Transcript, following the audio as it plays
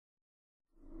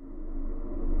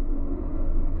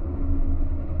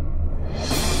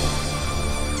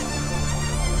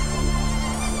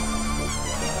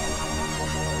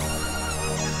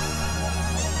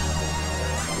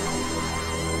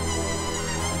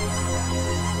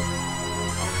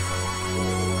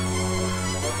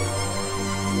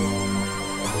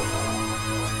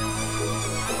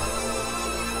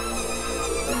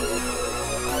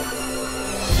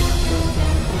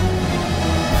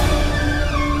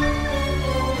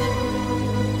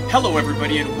Hello,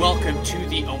 everybody, and welcome to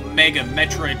the Omega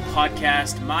Metroid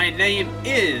Podcast. My name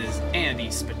is Andy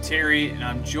Spiteri, and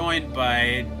I'm joined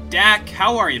by Dak.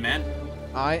 How are you, man?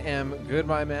 I am good,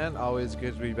 my man. Always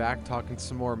good to be back talking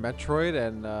some more Metroid,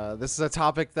 and this is a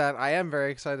topic that I am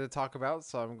very excited to talk about,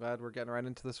 so I'm glad we're getting right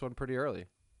into this one pretty early.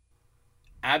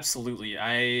 Absolutely.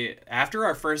 After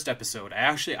our first episode,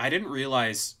 I didn't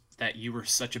realize that you were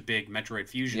such a big Metroid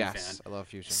Fusion fan. Yes, I love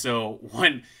Fusion. So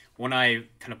when I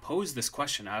kind of posed this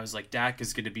question, I was like, Dak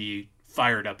is going to be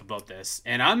fired up about this,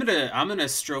 and I'm gonna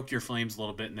stroke your flames a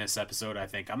little bit in this episode. I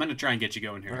think I'm gonna try and get you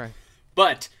going here. Okay.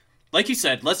 But like you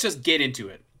said, let's just get into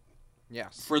it.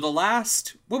 Yes. For the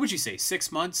last, what would you say,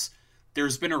 6 months,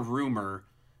 there's been a rumor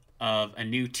of a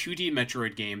new 2D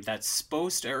Metroid game that's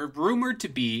rumored to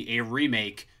be a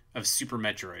remake of Super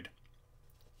Metroid.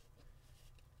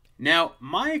 Now,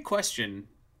 my question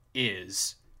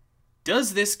is,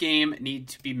 does this game need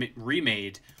to be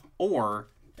remade, or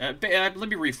let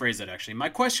me rephrase that actually. My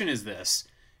question is this: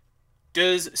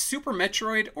 does Super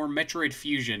Metroid or Metroid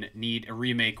Fusion need a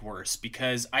remake worse?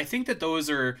 Because I think that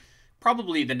those are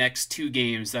probably the next two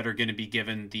games that are going to be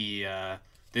given the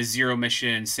Zero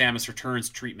Mission, Samus Returns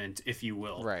treatment, if you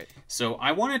will. Right. So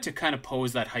I wanted to kind of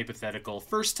pose that hypothetical.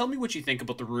 First, tell me what you think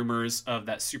about the rumors of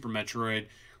that Super Metroid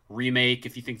remake,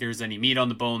 if you think there's any meat on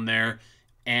the bone there,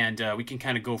 and we can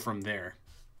kind of go from there.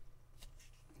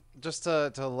 Just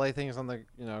to lay things on the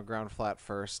ground flat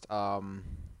first.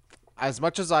 As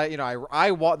much as I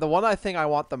want the one thing I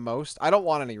want the most, I don't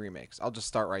want any remakes. I'll just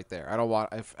start right there. I don't want,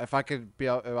 if I could be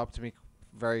up to me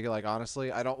very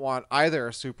honestly, I don't want either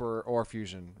a Super or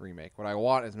Fusion remake. What I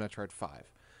want is Metroid 5.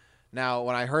 Now,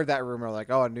 when I heard that rumor, like,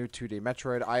 oh, a new 2D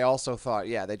Metroid, I also thought,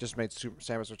 yeah, they just made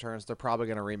Samus Returns. They're probably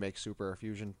going to remake Super or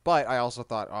Fusion. But I also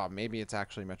thought, oh, maybe it's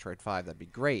actually Metroid 5. That'd be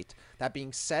great. That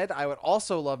being said, I would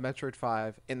also love Metroid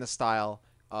 5 in the style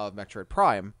of Metroid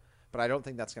Prime, but I don't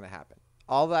think that's going to happen.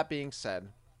 All that being said,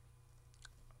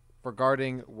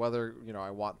 regarding whether,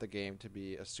 I want the game to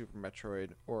be a Super Metroid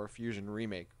or a Fusion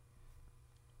remake,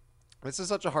 this is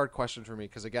such a hard question for me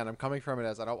because, again, I'm coming from it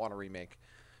as I don't want a remake.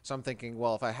 So I'm thinking,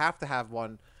 well, if I have to have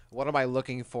one, what am I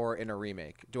looking for in a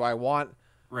remake? Do I want...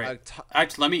 Right.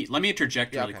 Actually, let me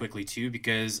interject really quickly, too,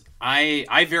 because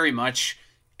I very much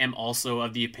am also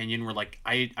of the opinion where, like,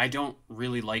 I don't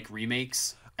really like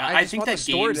remakes. I think that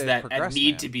games that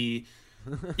need to be...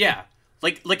 Yeah.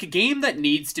 Like a game that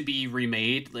needs to be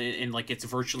remade and like it's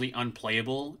virtually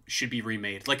unplayable should be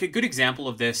remade. Like a good example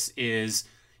of this is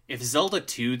if Zelda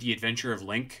 2: The Adventure of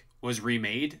Link was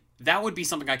remade, that would be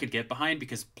something I could get behind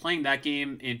because playing that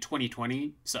game in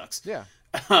 2020 sucks. Yeah.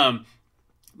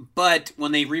 But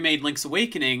when they remade Link's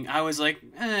Awakening, I was like,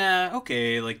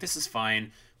 okay, like this is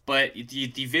fine. But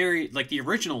the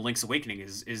original Link's Awakening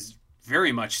is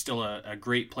very much still a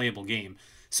great playable game.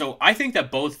 So I think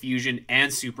that both Fusion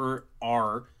and Super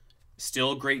are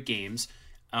still great games.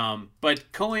 But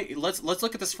let's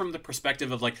look at this from the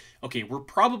perspective of like, okay, we're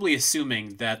probably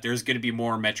assuming that there's going to be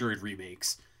more Metroid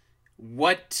remakes.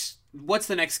 What's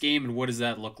the next game, and what does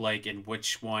that look like, and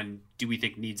which one do we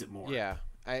think needs it more? Yeah,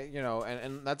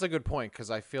 and that's a good point because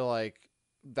I feel like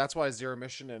that's why Zero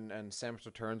Mission and Samus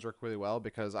Returns work really well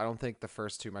because I don't think the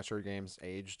first two Metroid games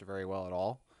aged very well at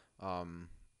all.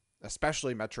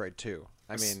 Especially Metroid 2.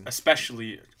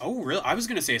 Oh, really? I was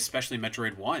going to say especially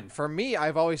Metroid 1. For me,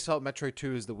 I've always felt Metroid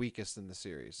 2 is the weakest in the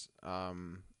series.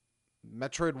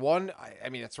 Metroid 1, I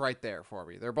mean, it's right there for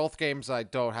me. They're both games I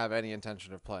don't have any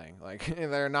intention of playing. Like,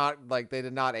 they're not, like, they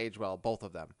did not age well, both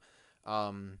of them.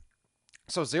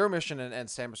 So Zero Mission and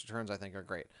Samus Returns, I think, are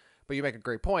great. But you make a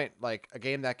great point. Like, a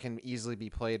game that can easily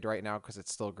be played right now because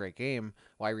it's still a great game,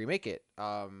 why remake it?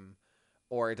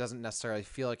 Or it doesn't necessarily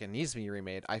feel like it needs to be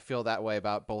remade. I feel that way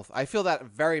about both. I feel that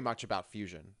very much about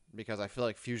Fusion because I feel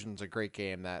like Fusion's a great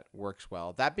game that works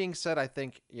well. That being said, I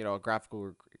think, a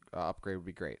graphical upgrade would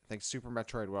be great. I think Super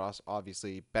Metroid would also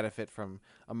obviously benefit from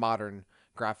a modern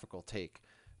graphical take.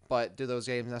 But do those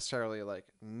games necessarily like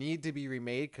need to be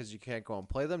remade because you can't go and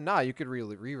play them? Nah, you could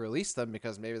re-release them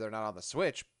because maybe they're not on the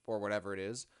Switch or whatever it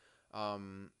is. Well,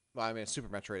 I mean, Super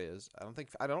Metroid is.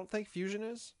 I don't think Fusion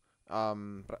is. But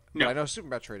I know Super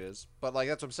Metroid is. But like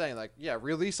that's what I'm saying. Like, yeah,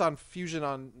 release on Fusion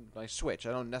on my Switch.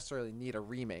 I don't necessarily need a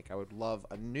remake. I would love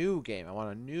a new game. I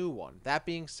want a new one. That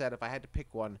being said, if I had to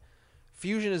pick one,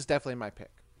 Fusion is definitely my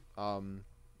pick.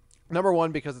 Number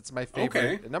one because it's my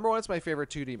favorite. Okay. Number one, it's my favorite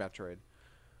 2D Metroid.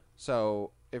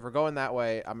 So if we're going that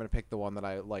way, I'm gonna pick the one that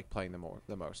I like playing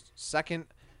the most. Second,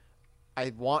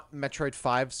 I want Metroid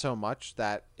 5 so much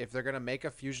that if they're gonna make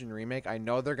a Fusion remake, I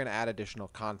know they're gonna add additional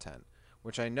content,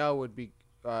 which I know would be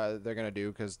they're gonna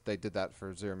do because they did that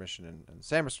for Zero Mission and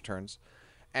Samus Returns.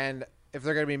 And if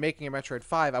they're going to be making a Metroid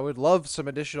 5, I would love some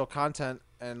additional content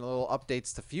and little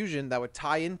updates to Fusion that would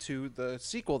tie into the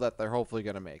sequel that they're hopefully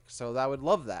going to make. So I would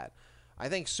love that. I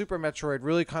think Super Metroid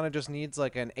really kind of just needs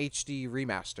like an HD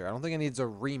remaster. I don't think it needs a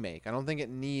remake. I don't think it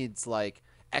needs like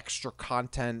extra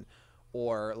content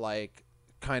or like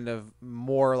kind of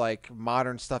more like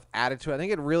modern stuff added to it. I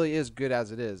think it really is good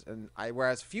as it is. And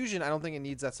whereas Fusion, I don't think it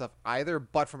needs that stuff either.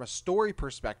 But from a story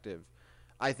perspective,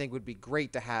 I think would be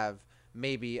great to have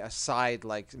maybe a side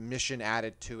like mission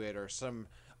added to it or some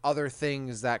other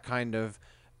things that kind of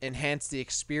enhance the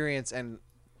experience and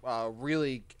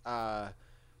really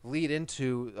lead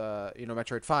into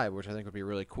Metroid 5, which I think would be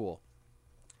really cool.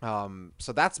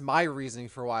 So that's my reasoning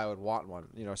for why I would want one.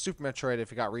 Super Metroid,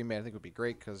 if it got remade, I think would be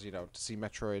great because, to see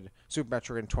Super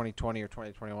Metroid in 2020 or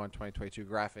 2021, 2022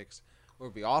 graphics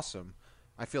would be awesome.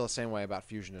 I feel the same way about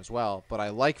Fusion as well, but I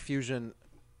like Fusion.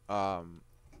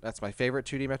 That's my favorite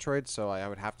 2D Metroid, so I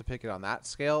would have to pick it on that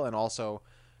scale. And also,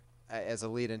 as a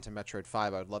lead into Metroid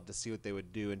 5, I would love to see what they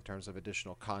would do in terms of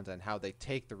additional content, how they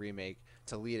take the remake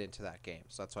to lead into that game.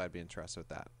 So that's why I'd be interested with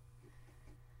that.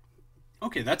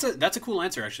 Okay, that's a cool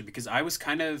answer actually, because I was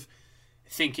kind of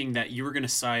thinking that you were going to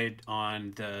side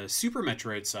on the Super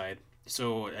Metroid side.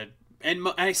 So,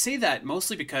 I say that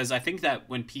mostly because I think that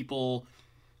when people,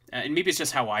 and maybe it's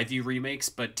just how I view remakes,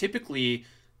 but typically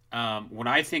when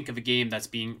I think of a game that's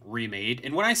being remade,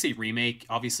 and when I say remake,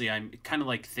 obviously I'm kind of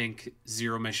like think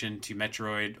Zero Mission to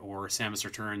Metroid or Samus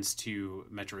Returns to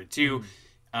Metroid 2.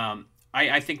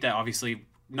 I think that obviously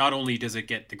not only does it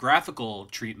get the graphical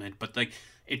treatment, but like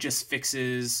it just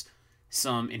fixes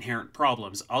some inherent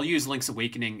problems. I'll use Link's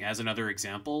Awakening as another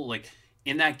example. Like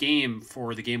in that game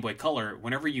for the Game Boy Color,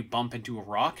 whenever you bump into a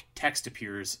rock, text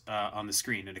appears on the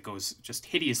screen and it goes just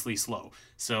hideously slow.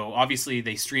 So obviously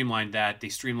they streamlined that. They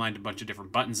streamlined a bunch of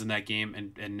different buttons in that game,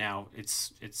 and now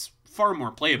it's far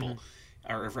more playable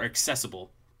or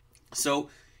accessible. So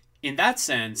in that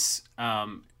sense,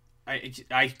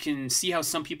 I can see how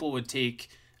some people would take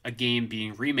a game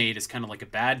being remade as kind of like a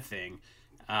bad thing.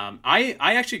 I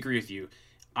actually agree with you.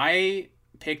 I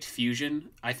picked Fusion.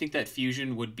 I think that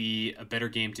Fusion would be a better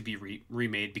game to be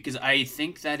remade because I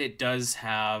think that it does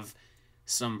have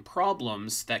some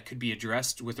problems that could be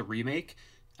addressed with a remake.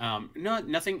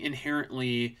 Nothing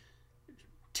inherently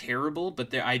terrible,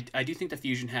 but I do think that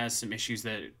Fusion has some issues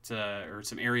that or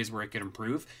some areas where it could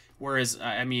improve. Whereas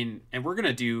and we're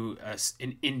gonna do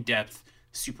an in-depth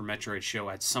Super Metroid show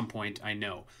at some point, I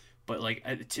know, but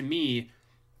like to me,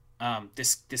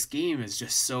 this game is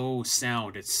just so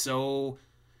sound. It's so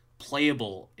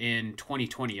playable in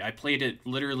 2020. I played it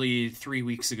literally 3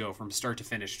 weeks ago from start to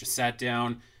finish. Just sat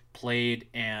down, played,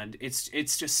 and it's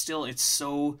just still it's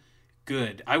so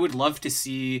good. I would love to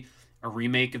see a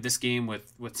remake of this game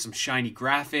with some shiny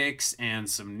graphics and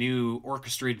some new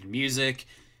orchestrated music.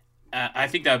 I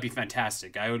think that would be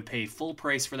fantastic. I would pay full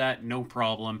price for that, no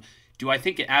problem. Do I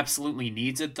think it absolutely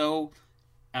needs it though?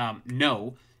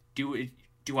 No.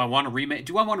 Do I want a remake?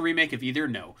 Do I want a remake of either?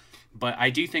 No. But I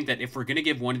do think that if we're going to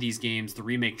give one of these games the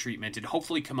remake treatment and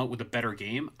hopefully come out with a better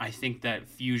game, I think that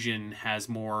Fusion has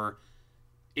more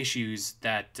issues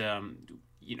that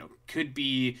could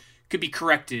be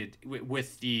corrected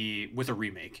with a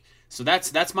remake. So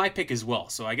that's my pick as well.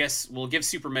 So I guess we'll give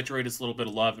Super Metroid its little bit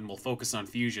of love and we'll focus on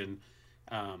Fusion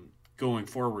going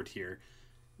forward here.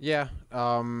 Yeah.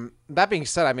 That being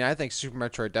said, I think Super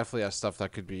Metroid definitely has stuff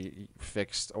that could be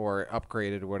fixed or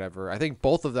upgraded or whatever. I think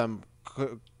both of them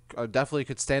definitely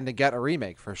could stand to get a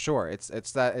remake for sure. It's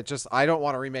just I don't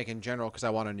want a remake in general because I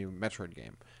want a new Metroid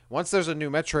game. Once there's a new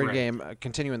Metroid game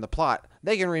continuing the plot,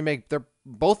 they can remake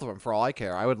both of them for all I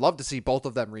care. I would love to see both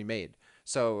of them remade.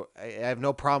 So I have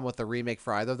no problem with the remake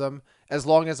for either of them as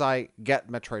long as I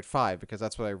get Metroid 5 because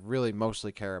that's what I really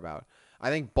mostly care about. I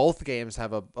think both games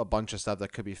have a bunch of stuff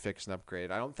that could be fixed and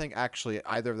upgraded. I don't think actually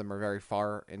either of them are very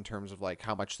far in terms of like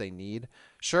how much they need.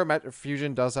 Sure,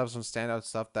 Fusion does have some standout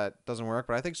stuff that doesn't work,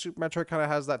 but I think Super Metroid kind of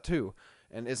has that too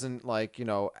and isn't like,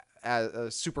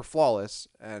 super flawless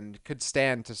and could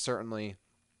stand to certainly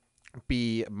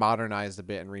be modernized a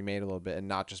bit and remade a little bit and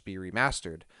not just be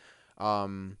remastered.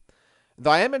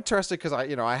 Though I am interested because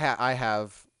I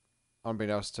have,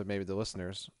 unbeknownst to maybe the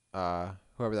listeners,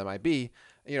 whoever that might be,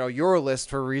 your list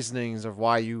for reasonings of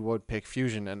why you would pick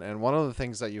Fusion. And one of the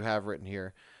things that you have written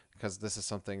here, because this is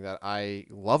something that I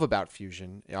love about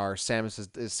Fusion, is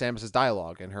Samus's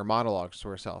dialogue and her monologues to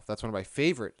herself. That's one of my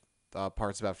favorite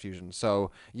parts about Fusion.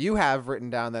 So you have written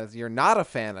down that you're not a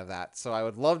fan of that. So I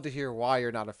would love to hear why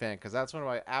you're not a fan, because that's one of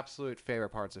my absolute favorite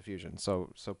parts of Fusion.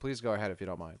 So please go ahead if you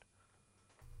don't mind.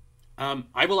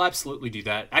 I will absolutely do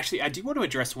that. Actually, I do want to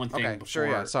address one thing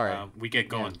before we get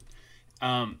going.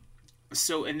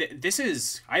 So, and this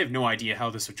is, I have no idea how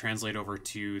this would translate over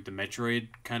to the Metroid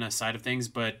kind of side of things,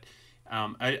 but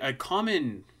a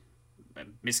common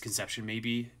misconception,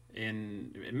 maybe,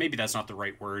 in maybe that's not the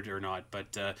right word or not,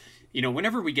 but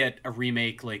whenever we get a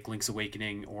remake like Link's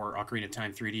Awakening or Ocarina of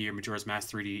Time 3D or Majora's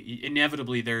Mask 3D,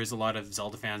 inevitably there's a lot of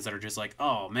Zelda fans that are just like,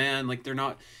 oh man, like they're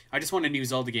not. I just want a new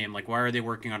Zelda game. Like, why are they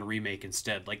working on a remake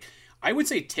instead? Like, I would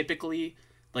say typically,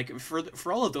 like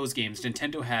for all of those games,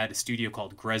 Nintendo had a studio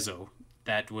called Grezzo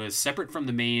that was separate from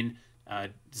the main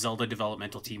Zelda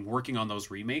developmental team working on those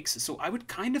remakes. So I would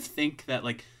kind of think that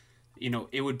like,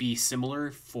 it would be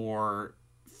similar for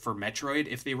Metroid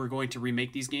if they were going to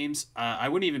remake these games. I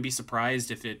wouldn't even be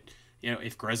surprised if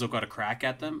if Grezzo got a crack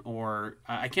at them, or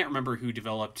I can't remember who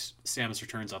developed Samus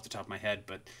Returns off the top of my head,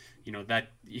 but that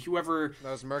whoever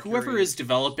is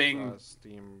developing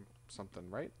Steam something,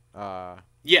 right?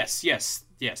 Yes,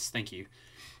 thank you.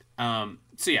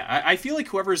 So yeah, I feel like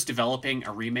whoever's developing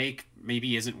a remake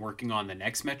maybe isn't working on the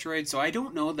next Metroid. So I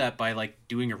don't know that by like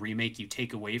doing a remake you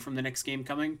take away from the next game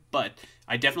coming. But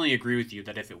I definitely agree with you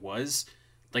that if it was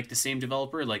like the same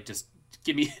developer, like just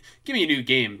give me a new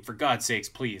game for God's sakes,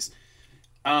 please.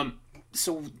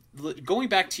 So going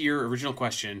back to your original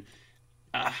question,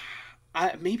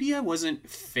 maybe I wasn't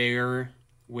fair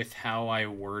with how I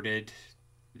worded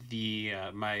the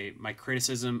my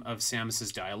criticism of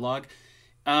Samus's dialogue.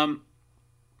 I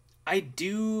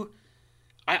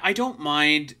don't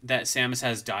mind that Samus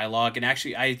has dialogue, and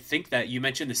actually I think that you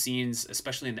mentioned the scenes,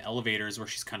 especially in the elevators where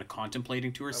she's kind of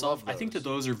contemplating to herself. I think that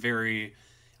those are very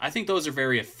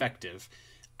effective.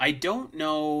 I don't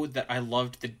know that I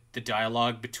loved the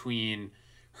dialogue between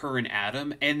her and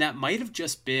Adam, and that might have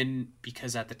just been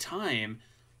because at the time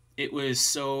it was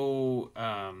so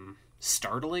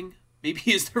startling, maybe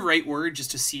is the right word,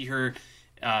 just to see her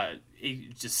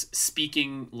just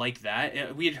speaking like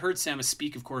that. We had heard Samus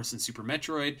speak, of course, in Super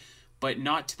Metroid, but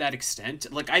not to that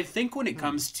extent. Like, I think when it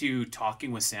comes to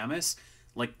talking with Samus,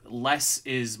 like, less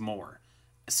is more.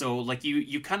 So, like,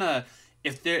 you kind of,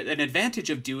 if there, an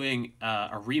advantage of doing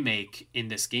a remake in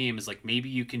this game is, like, maybe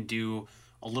you can do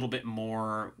a little bit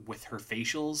more with her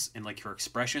facials and, like, her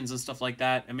expressions and stuff like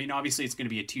that. I mean, obviously, it's going to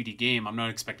be a 2D game. I'm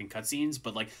not expecting cutscenes,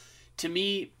 but, like, to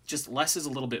me, just less is a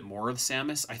little bit more of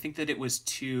Samus. I think that it was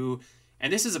too,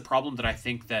 and this is a problem that I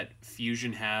think that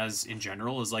Fusion has in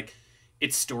general, is like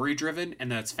it's story driven, and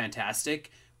that's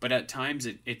fantastic, but at times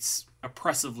it's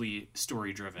oppressively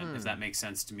story driven, if that makes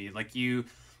sense to me. Like you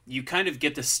kind of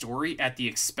get the story at the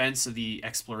expense of the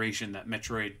exploration that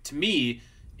Metroid, to me,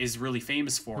 is really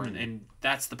famous for, and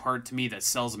that's the part to me that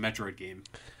sells a Metroid game.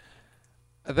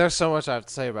 There's so much I have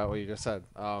to say about what you just said.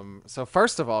 So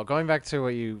first of all, going back to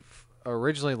what you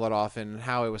originally let off and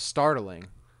how it was startling,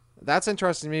 that's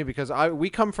interesting to me because we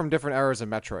come from different eras of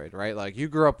Metroid, right? Like you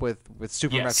grew up with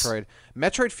Super Metroid.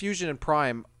 Metroid Fusion and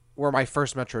Prime were my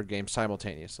first Metroid games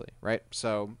simultaneously, right?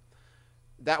 So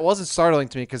that wasn't startling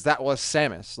to me because that was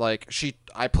Samus. Like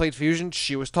I played Fusion,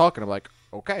 she was talking. I'm like,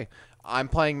 okay. I'm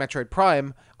playing Metroid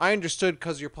Prime. I understood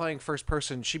because you're playing first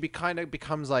person. She kind of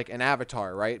becomes like an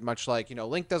avatar, right? Much like,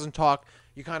 Link doesn't talk.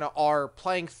 You kind of are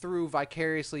playing through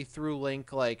vicariously through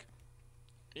Link. Like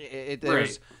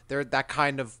there's that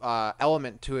kind of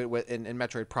element to it in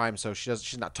Metroid Prime. So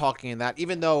she's not talking in that,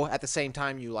 even though at the same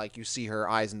time you see her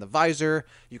eyes in the visor.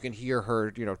 You can hear her,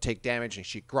 take damage and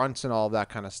she grunts and all of that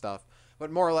kind of stuff.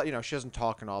 But more or less, she doesn't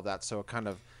talk and all of that. So it kind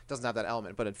of doesn't have that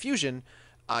element. But in Fusion,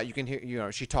 you can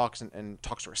hear, she talks and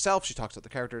talks to herself. She talks to the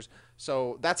characters.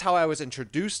 So that's how I was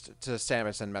introduced to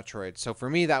Samus and Metroid. So for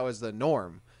me, that was the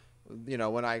norm.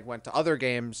 When I went to other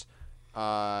games,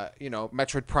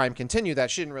 Metroid Prime continued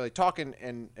that. She didn't really talk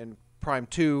in Prime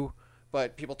 2,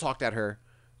 but people talked at her.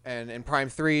 And in Prime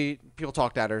 3, people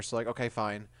talked at her. So like, okay,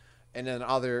 fine. And then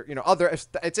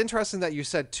it's interesting that you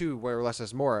said too, where less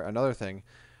is more, another thing,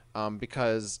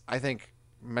 because I think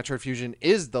Metroid Fusion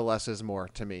is the less is more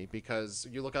to me, because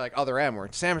you look at like Other M where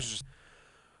Samus is just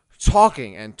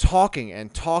talking and talking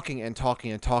and talking and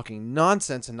talking and talking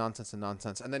nonsense and nonsense and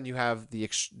nonsense, and then you have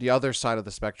the other side of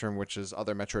the spectrum, which is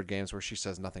other Metroid games where she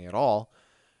says nothing at all.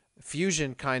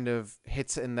 Fusion kind of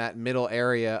hits in that middle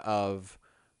area of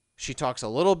she talks a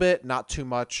little bit, not too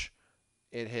much.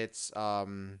 It hits,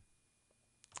 and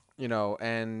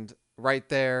right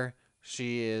there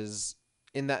she is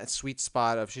in that sweet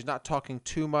spot of she's not talking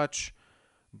too much,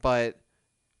 but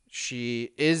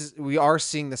we are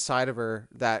seeing the side of her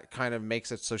that kind of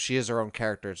makes it so she is her own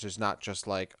character. She's not just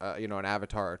like, an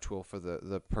avatar or tool for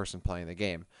the person playing the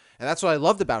game. And that's what I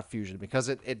loved about Fusion, because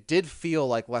it did feel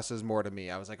like less is more to me.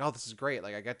 I was like, oh, this is great.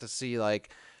 Like I get to see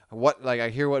like what like I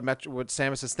hear what what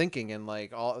Samus is thinking and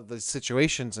like all of the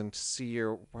situations and see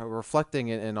you're reflecting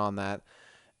in on that.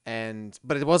 And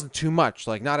but it wasn't too much.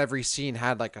 Like not every scene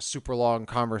had like a super long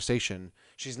conversation.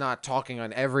 She's not talking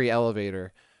on every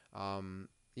elevator.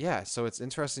 Yeah, so it's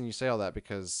interesting you say all that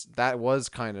because that was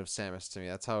kind of Samus to me.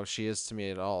 That's how she is to me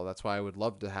at all. That's why I would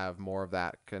love to have more of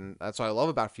that. And that's what I love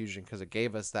about Fusion because it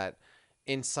gave us that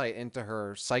insight into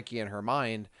her psyche and her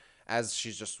mind as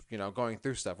she's just, going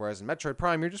through stuff. Whereas in Metroid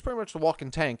Prime, you're just pretty much the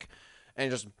walking tank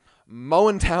and just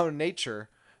mowing down nature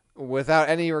without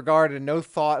any regard and no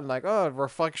thought and like, oh,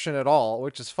 reflection at all,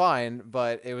 which is fine.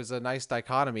 But it was a nice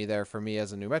dichotomy there for me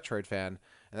as a new Metroid fan.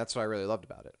 And that's what I really loved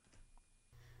about it.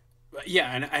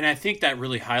 Yeah, and I think that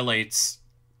really highlights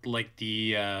like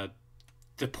the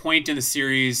point in the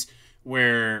series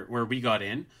where we got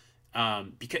in,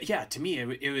 because yeah, to me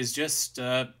it was just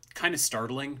kind of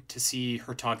startling to see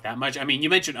her talk that much. I mean, you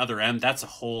mentioned Other M, that's a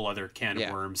whole other can of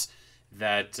worms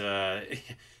that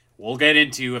we'll get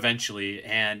into eventually,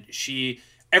 and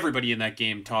everybody in that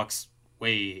game talks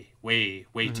way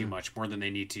too much, more than they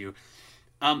need to.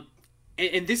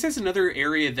 And this is another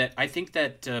area that I think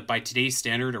that by today's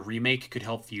standard, a remake could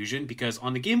help Fusion, because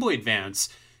on the Game Boy Advance,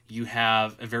 you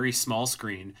have a very small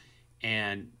screen,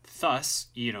 and thus,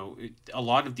 a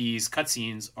lot of these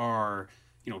cutscenes are,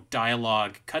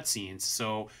 dialogue cutscenes.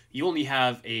 So you only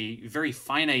have a very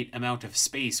finite amount of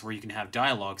space where you can have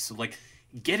dialogue. So, like,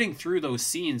 getting through those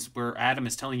scenes where Adam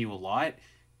is telling you a lot,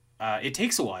 it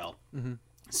takes a while. Mm-hmm.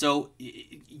 So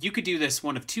you could do this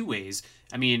one of two ways.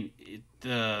 I mean,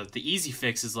 the easy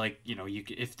fix is like,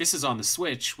 if this is on the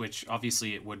Switch, which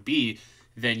obviously it would be,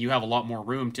 then you have a lot more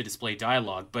room to display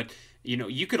dialogue. But,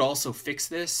 you could also fix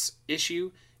this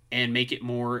issue and make it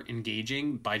more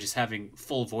engaging by just having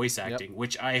full voice acting,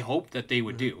 which I hope that they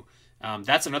would do.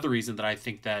 That's another reason that I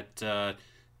think that that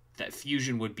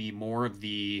Fusion would be more of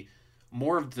the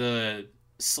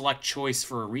select choice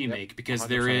for a remake, because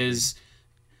there is...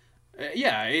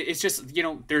 it's just,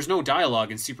 there's no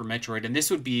dialogue in Super Metroid, and this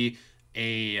would be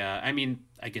I mean,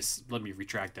 I guess, let me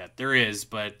retract that. There is,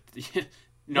 but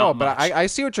no, but I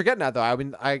see what you're getting at, though. I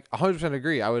mean, I 100%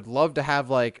 agree. I would love to have,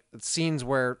 like, scenes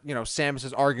where, Samus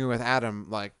is arguing with Adam.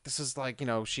 Like, this is, like,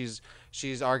 she's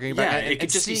arguing about... Yeah, it could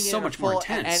just be so much more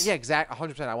intense. And yeah, exactly,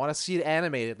 100%. I want to see it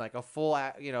animated, like a full,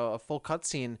 a full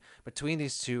cutscene between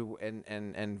these two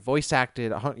and voice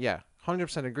acted. Yeah,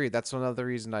 100% agree. That's another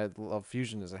reason I love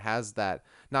Fusion, is it has that,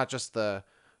 not just the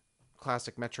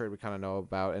classic Metroid we kind of know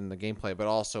about in the gameplay, but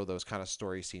also those kind of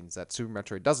story scenes that Super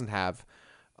Metroid doesn't have,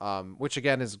 which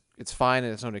again it's fine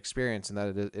in its own experience, and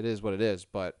that it is what it is.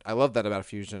 But I love that about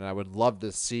Fusion, and I would love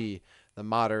to see the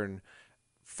modern,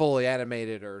 fully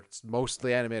animated or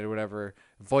mostly animated, whatever,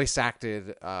 voice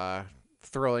acted,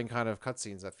 thrilling kind of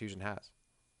cutscenes that Fusion has.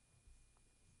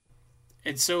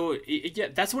 And so, yeah,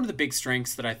 that's one of the big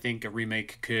strengths that I think a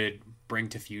remake could bring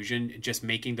to Fusion, just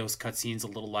making those cutscenes a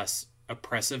little less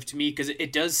oppressive to me, because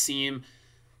it does seem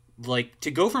like,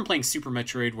 to go from playing Super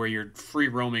Metroid where you're free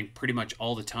roaming pretty much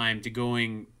all the time, to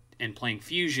going and playing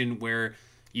Fusion where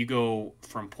you go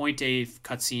from point A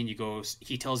cutscene,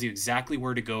 he tells you exactly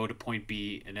where to go to point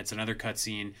B, and it's another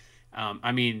cutscene.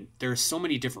 I mean, there's so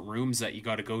many different rooms that you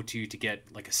got to go to get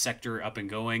like a sector up and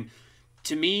going.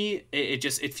 To me,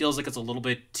 it feels like it's a little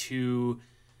bit too...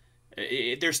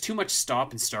 there's too much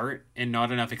stop and start and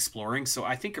not enough exploring. So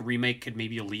I think a remake could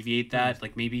maybe alleviate that.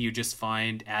 Like, maybe you just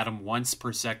find Adam once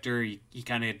per sector. He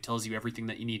kind of tells you everything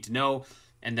that you need to know,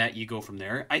 and that you go from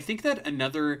there. I think that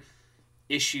another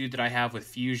issue that I have with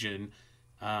Fusion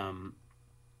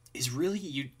is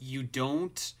really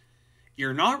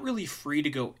you're not really free to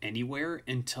go anywhere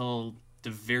until the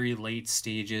very late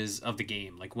stages of the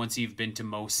game. Like, once you've been to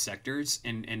most sectors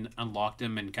and unlocked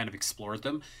them and kind of explored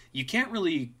them, you can't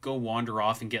really go wander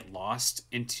off and get lost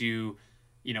into,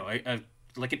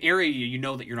 like an area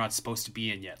that you're not supposed to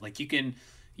be in yet. Like, you can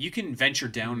venture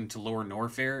down into Lower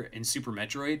Norfair in Super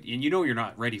Metroid, and you're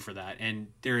not ready for that. And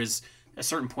there is a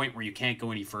certain point where you can't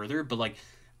go any further. But, like,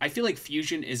 I feel like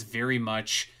Fusion is very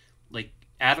much like,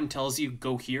 Adam tells you,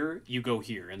 go here, you go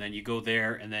here, and then you go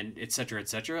there, and then et cetera, et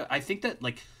cetera. I think that,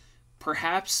 like,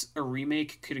 perhaps a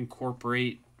remake could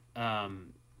incorporate a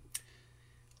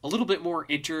little bit more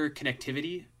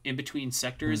interconnectivity in between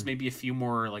sectors, maybe a few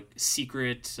more, like,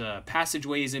 secret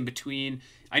passageways in between.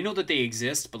 I know that they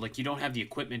exist, but, like, you don't have the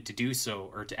equipment to do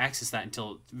so or to access that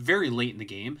until very late in the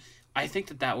game. I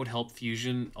think that would help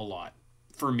Fusion a lot,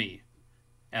 for me,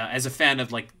 as a fan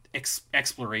of, like,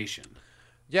 exploration.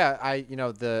 Yeah,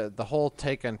 the whole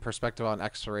take and perspective on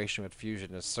exploration with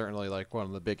Fusion is certainly like one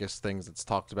of the biggest things that's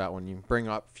talked about when you bring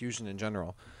up Fusion in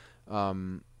general.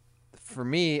 For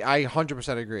me, I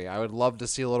 100% agree. I would love to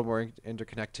see a little more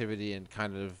interconnectivity and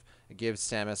kind of give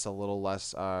Samus a little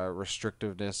less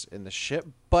restrictiveness in the ship.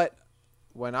 But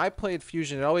when I played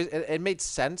Fusion, it made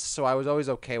sense, so I was always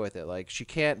okay with it. Like, she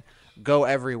can't go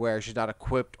everywhere. She's not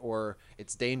equipped, or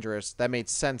it's dangerous. That made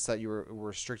sense that you were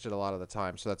restricted a lot of the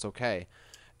time, so that's okay.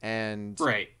 And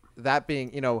Right. that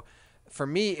being, for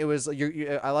me, it was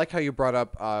I like how you brought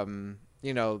up,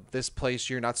 this place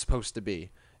you're not supposed to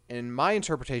be. In my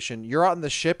interpretation, you're out on the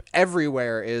ship.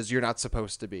 Everywhere is you're not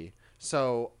supposed to be.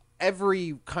 So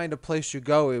every kind of place you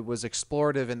go, it was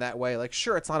explorative in that way. Like,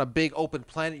 sure, it's not a big open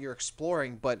planet you're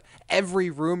exploring, but every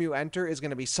room you enter is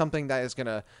going to be something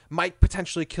that might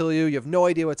potentially kill you. You have no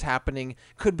idea what's happening.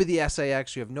 Could be the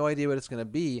SAX. You have no idea what it's going to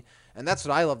be. And that's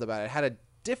what I loved about it. It had a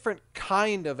different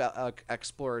kind of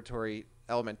exploratory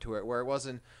element to it, where it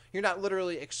wasn't, you're not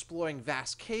literally exploring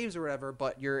vast caves or whatever,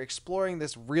 but you're exploring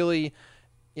this really,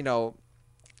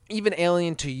 even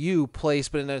alien to you place,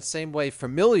 but in the same way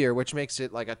familiar, which makes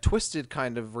it like a twisted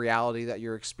kind of reality that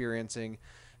you're experiencing.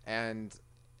 And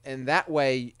in that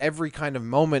way, every kind of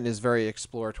moment is very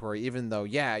exploratory, even though,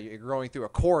 yeah, you're going through a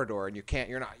corridor and you can't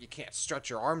stretch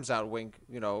your arms out,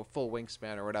 full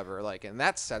wingspan or whatever. Like, in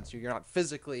that sense, you're not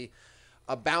physically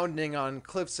abounding on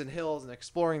cliffs and hills and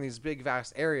exploring these big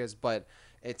vast areas, but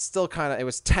it's still it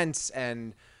was tense,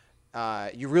 and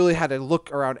you really had to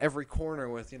look around every corner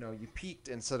with, you peeked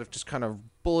instead of just kind of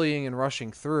bullying and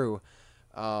rushing through.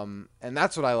 And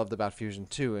that's what I loved about Fusion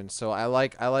too. And so I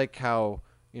like how,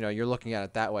 you're looking at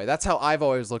it that way. That's how I've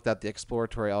always looked at the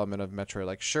exploratory element of Metroid.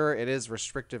 Like, sure, it is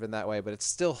restrictive in that way, but it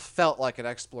still felt like an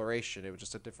exploration. It was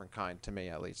just a different kind, to me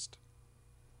at least.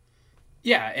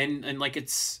 Yeah, and like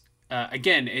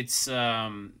again, it's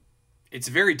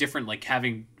very different, like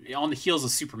having on the heels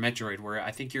of Super Metroid, where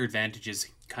I think your advantage is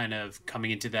kind of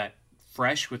coming into that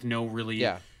fresh with no really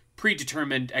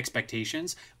predetermined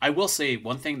expectations. I will say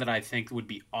one thing that I think would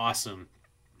be awesome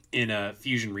in a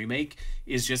Fusion remake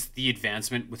is just the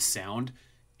advancement with sound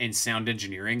and sound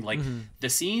engineering. Like the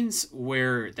scenes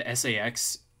where the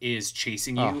SAX is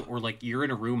chasing you, or like you're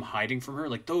in a room hiding from her,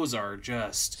 like those are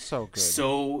just so good.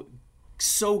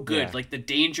 So good. Yeah. Like the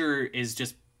danger is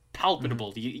just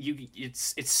palpable.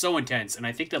 It's so intense, and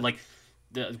I think that like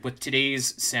with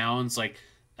today's sounds, like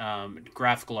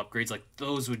graphical upgrades, like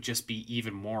those would just be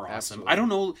even more awesome. Absolutely. I don't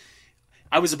know.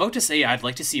 I was about to say I'd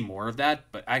like to see more of that,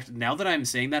 but now that I'm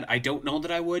saying that, I don't know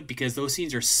that I would, because those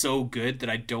scenes are so good that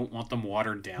I don't want them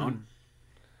watered down.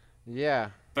 Yeah.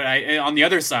 But on the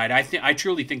other side, I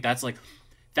truly think that's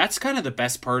kind of the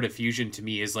best part of Fusion to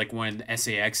me, is like when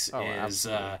SAX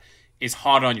is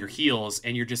hot on your heels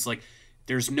and you're just like,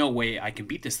 there's no way I can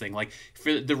beat this thing. Like,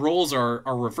 the roles are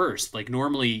reversed. Like,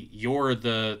 normally you're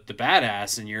the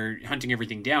badass and you're hunting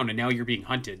everything down, and now you're being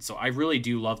hunted. So I really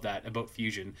do love that about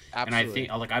Fusion. Absolutely. And I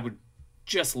think, like, I would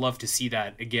just love to see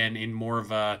that again in more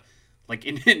of a, like,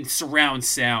 in surround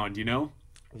sound,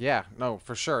 Yeah, no,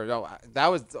 for sure. No, that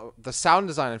was the sound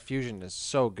design in Fusion is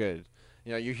so good.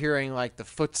 You're hearing like the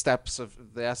footsteps of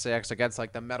the SAX against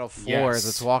like the metal floor as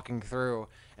it's walking through,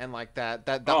 and like the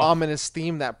ominous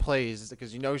theme that plays,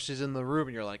 because she's in the room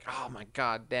and you're like, oh my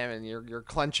god, damn it, and you're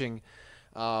clenching.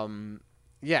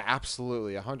 Yeah,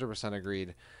 absolutely, 100%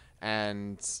 agreed.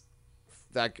 And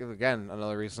that, again,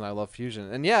 another reason I love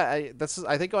Fusion. And yeah,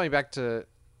 I think going back to,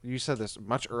 you said this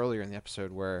much earlier in the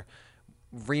episode, where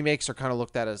remakes are kind of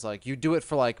looked at as like, you do it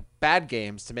for like bad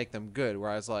games to make them good,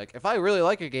 whereas like, if I really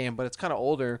like a game but it's kind of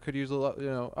older, could use a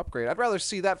upgrade, I'd rather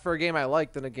see that for a game I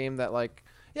like than a game that, like,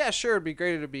 yeah, sure, it'd be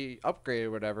great to be upgraded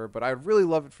or whatever, but I'd really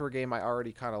love it for a game I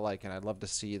already kind of like, and I'd love to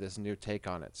see this new take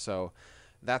on it. So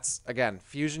that's, again,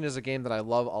 Fusion is a game that I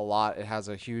love a lot. It has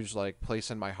a huge like place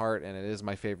in my heart, and it is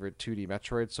my favorite 2D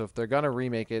Metroid. So if they're gonna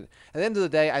remake it, at the end of the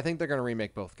day, I think they're gonna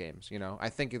remake both games. I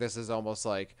think this is almost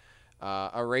like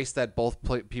a race that both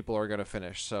people are going to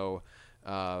finish. So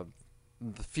the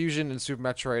Fusion and Super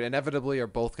Metroid inevitably are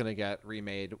both going to get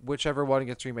remade. Whichever one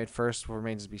gets remade first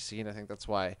remains to be seen. I think that's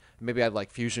why maybe I'd like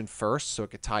Fusion first, so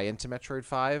it could tie into Metroid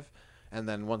 5. And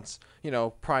then once,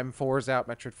 Prime 4's out,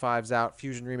 Metroid 5's out,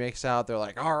 Fusion Remake's out, they're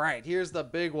like, all right, here's the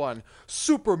big one,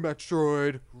 Super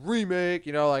Metroid Remake,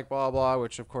 like blah, blah,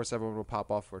 which of course everyone will pop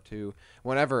off for too,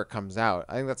 whenever it comes out.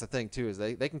 I think that's the thing too, is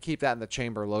they can keep that in the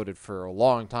chamber loaded for a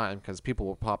long time, because people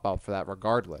will pop out for that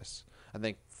regardless. I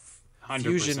think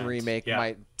Fusion Remake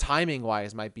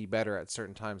timing-wise might be better at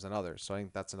certain times than others. So I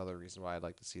think that's another reason why I'd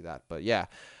like to see that. But yeah,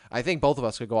 I think both of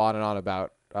us could go on and on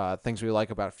about things we like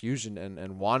about Fusion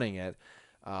and wanting it,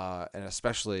 and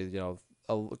especially a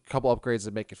couple upgrades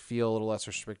that make it feel a little less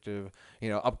restrictive.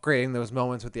 Upgrading those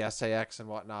moments with the SAX and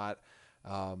whatnot.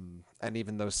 And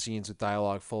even those scenes with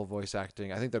dialogue, full voice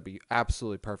acting, I think that'd be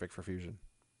absolutely perfect for Fusion.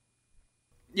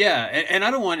 Yeah, and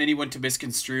I don't want anyone to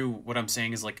misconstrue what I'm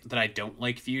saying is like that I don't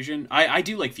like Fusion. I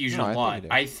do like Fusion No, a I think you lot. do.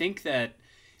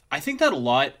 I think that a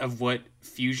lot of what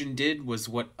Fusion did was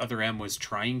what Other M was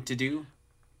trying to do,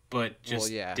 but Well,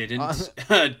 just yeah.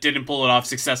 didn't pull it off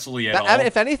successfully at And all.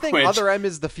 if anything, Which Other M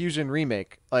is the Fusion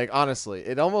remake. Like honestly,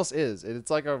 it almost is. It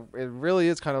really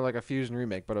is kind of like a Fusion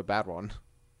remake, but a bad one.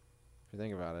 If you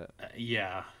think about it.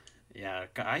 yeah, yeah.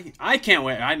 I can't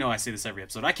wait. I know I say this every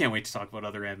episode. I can't wait to talk about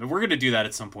Other M, and we're gonna do that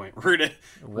at some point. We're gonna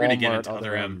get Walmart into Other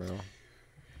Other M, M. bro.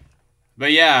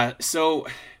 But yeah, so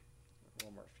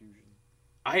Walmart Fusion.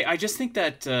 I just think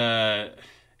that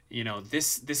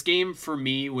this game for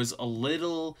me was a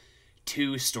little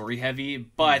too story heavy,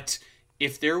 but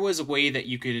if there was a way that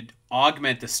you could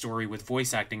augment the story with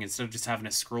voice acting instead of just having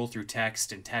to scroll through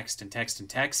text and text and text and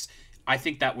text, I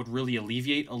think that would really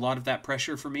alleviate a lot of that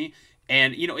pressure for me.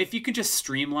 And if you could just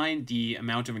streamline the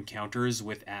amount of encounters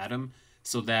with Adam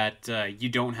so that you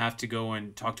don't have to go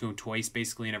and talk to him twice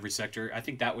basically in every sector, I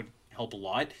think that would help a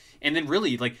lot. And then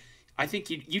really like I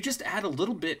think you just add a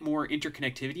little bit more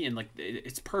interconnectivity and like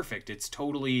it's perfect. It's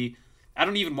totally I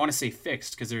don't even want to say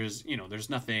fixed because there's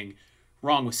nothing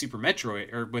wrong with Super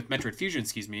Metroid or with Metroid Fusion,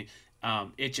 excuse me.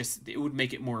 It would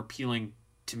make it more appealing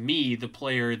to me, the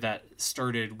player that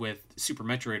started with Super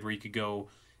Metroid, where you could go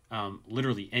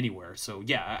literally anywhere. So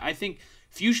yeah, I think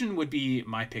Fusion would be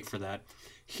my pick for that.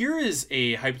 Here is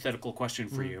a hypothetical question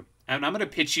for you, and I'm going to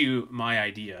pitch you my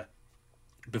idea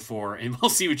before, and we'll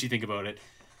see what you think about it.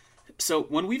 So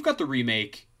when we've got the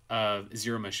remake of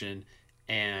Zero Mission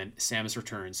and Samus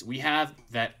Returns, we have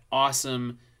that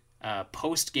awesome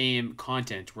post game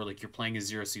content where like you're playing as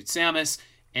Zero Suit Samus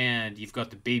and you've got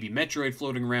the baby Metroid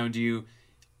floating around you.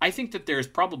 I think that there's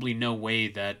probably no way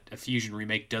that a Fusion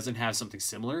remake doesn't have something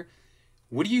similar.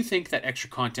 What do you think that extra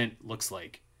content looks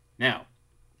like? Now,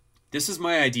 this is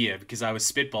my idea because I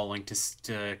was spitballing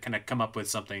to kind of come up with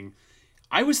something.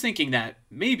 I was thinking that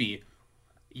maybe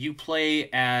you play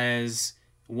as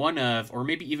one of, or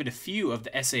maybe even a few of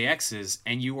the SAXs,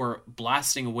 and you are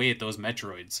blasting away at those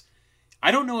Metroids.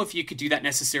 I don't know if you could do that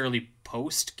necessarily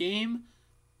post game,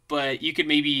 but you could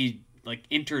maybe like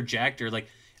interject or like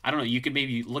I don't know. You could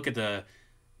maybe look at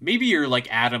maybe you're like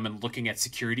Adam and looking at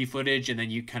security footage, and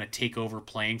then you kind of take over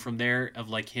playing from there of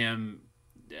like him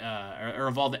or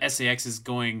of all the SAXs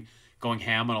going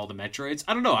ham on all the Metroids.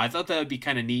 I don't know. I thought that would be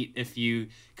kind of neat if you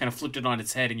kind of flipped it on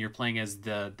its head and you're playing as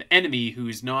the enemy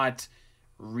who's not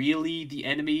really the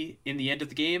enemy in the end of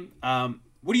the game.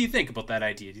 What do you think about that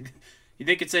idea? Do you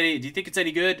think it's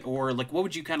any good, or like what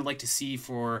would you kind of like to see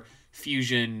for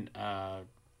Fusion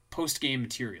post game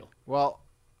material? Well,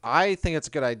 I think it's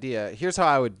a good idea. Here's how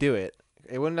I would do it.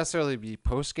 It wouldn't necessarily be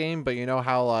post game, but you know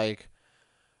how like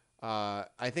I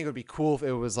think it would be cool if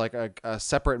it was like a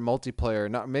separate multiplayer,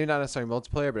 maybe not necessarily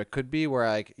multiplayer, but it could be where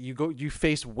like you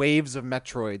face waves of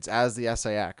Metroids as the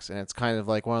SAX, and it's kind of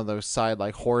like one of those side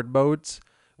like horde modes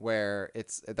where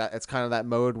it's kind of that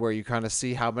mode where you kind of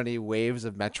see how many waves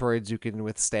of Metroids you can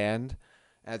withstand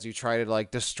as you try to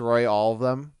like destroy all of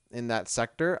them in that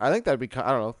sector. I think I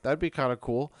don't know, that'd be kind of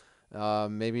cool.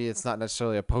 Maybe it's not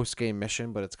necessarily a post game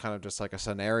mission, but it's kind of just like a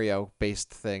scenario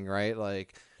based thing, right?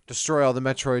 Like destroy all the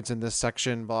Metroids in this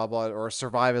section, blah blah, or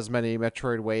survive as many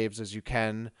Metroid waves as you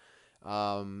can.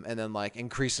 And then like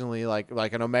increasingly like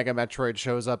an Omega Metroid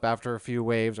shows up after a few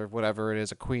waves or whatever it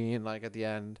is, a queen like at the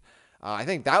end. I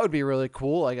think that would be really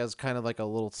cool, like as kind of like a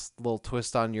little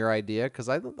twist on your idea, because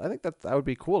I think that would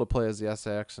be cool to play as the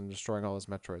SAX and destroying all those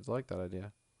Metroids. I like that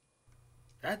idea.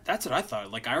 That's what I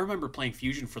thought. Like I remember playing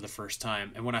Fusion for the first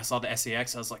time, and when I saw the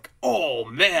SAX, I was like, "Oh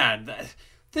man,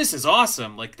 this is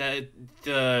awesome!" Like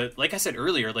the like I said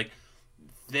earlier, like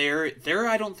there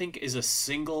I don't think is a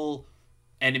single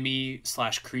enemy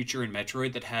slash creature in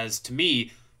Metroid that has to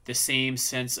me the same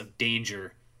sense of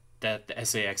danger that the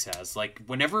SAX has. Like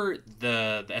whenever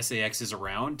the SAX is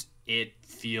around, it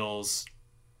feels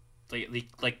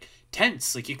like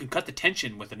tense. Like you can cut the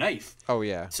tension with a knife. Oh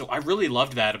yeah. So I really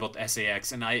loved that about the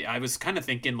SAX, and I was kind of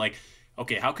thinking like,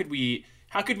 okay, how could we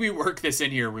work this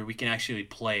in here where we can actually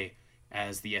play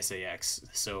as the SAX?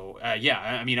 So yeah,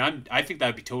 I mean I think that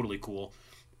would be totally cool,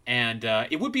 and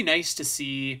it would be nice to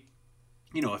see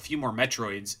a few more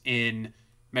Metroids in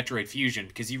Metroid Fusion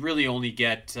because you really only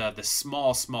get the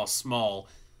small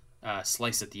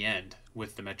slice at the end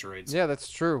with the Metroids. Yeah, that's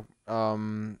true.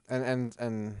 And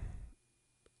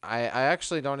I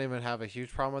actually don't even have a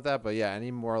huge problem with that, but yeah,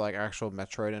 any more like actual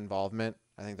Metroid involvement,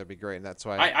 I think that'd be great, and that's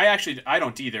why. I actually I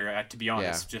don't either, to be Yeah,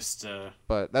 honest. Just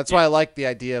but that's why yeah. I like the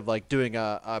idea of like doing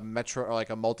a Metro or like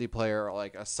a multiplayer or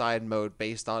like a side mode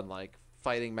based on like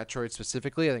fighting Metroid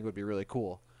specifically. I think would be really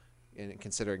cool. And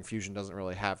considering Fusion doesn't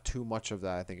really have too much of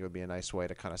that, I think it would be a nice way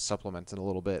to kind of supplement it a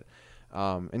little bit.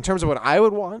 In terms of what I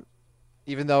would want,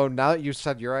 even though now that you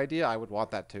said your idea, I would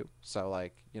want that too. So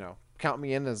like, count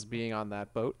me in as being on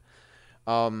that boat.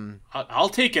 I'll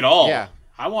take it all. Yeah,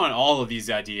 I want all of these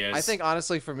I ideas. think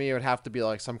honestly for me it would have to be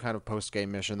like some kind of post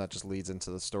game mission that just leads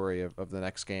into the story of the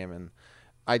next game, and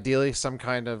ideally some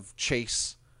kind of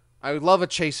chase. I would love a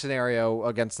chase scenario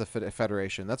against the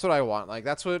Federation. That's what I want. Like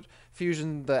that's what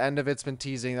Fusion, the end of it's been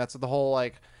teasing. That's what the whole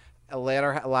like a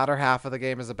latter half of the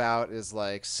game is about. Is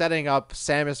like setting up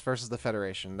Samus versus the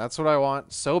Federation. That's what I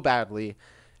want so badly.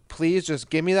 Please just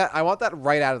give me that. I want that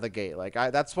right out of the gate.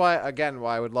 That's why again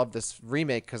why I would love this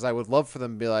remake, because I would love for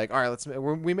them to be like, all right,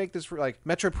 we make this like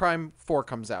Metroid Prime 4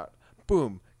 comes out,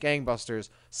 boom, gangbusters,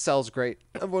 sells great,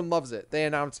 everyone loves it. They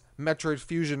announce Metroid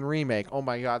Fusion remake. Oh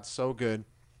my god, so good.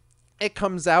 It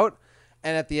comes out,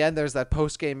 and at the end there's that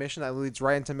post game mission that leads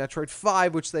right into Metroid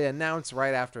 5, which they announce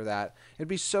right after that. It'd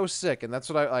be so sick, and that's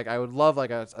what I like. I would love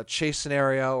like a chase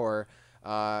scenario or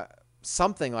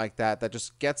something like that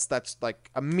just gets that's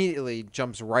like immediately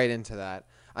jumps right into that.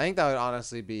 I think that would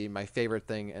honestly be my favorite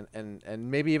thing,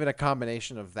 and maybe even a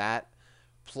combination of that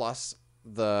plus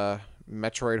the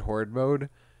Metroid Horde mode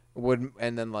would,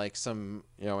 and then like some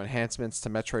enhancements to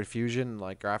Metroid Fusion,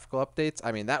 like graphical updates.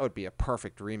 I mean, that would be a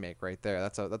perfect remake right there.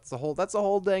 That's a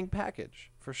whole dang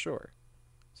package for sure.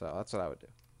 So that's what I would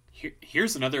do.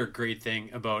 Here's another great thing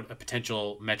about a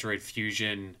potential Metroid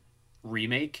Fusion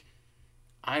remake.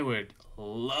 I would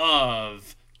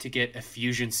love to get a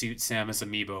Fusion Suit Samus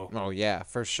amiibo. Oh yeah,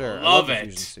 for sure. I love Love the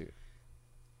Fusion it. suit.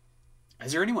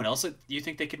 Is there anyone else that you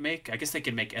think they could make? I guess they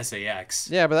could make SAX.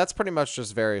 Yeah, but that's pretty much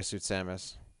just various suit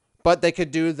Samus. But they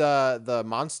could do the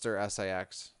monster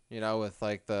SAX, with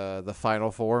like the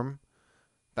final form.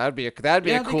 That'd be a Yeah,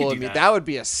 they could cool do that. that would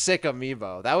be a sick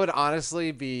amiibo. That would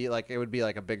honestly be like it would be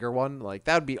like a bigger one. Like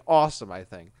that would be awesome, I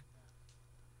think.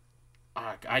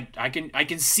 I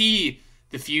can see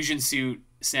the Fusion Suit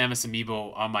Samus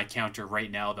amiibo on my counter right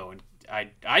now though, and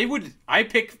I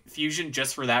pick Fusion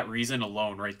just for that reason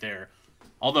alone right there.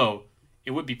 Although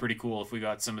it would be pretty cool if we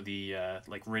got some of the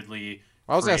like Ridley,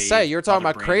 I was gonna say Crate, you were talking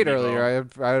other about brand Crate earlier.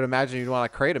 amiibo. I would imagine you'd want a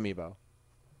Crate amiibo.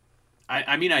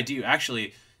 I mean, I do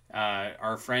actually.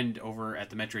 Our friend over at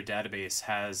the Metroid Database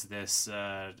has this.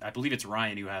 I believe it's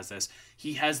Ryan who has this.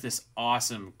 He has this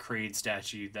awesome Kraid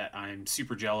statue that I'm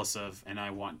super jealous of, and I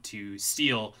want to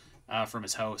steal from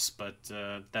his house. But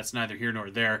that's neither here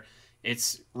nor there.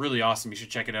 It's really awesome. You should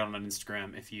check it out on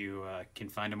Instagram if you can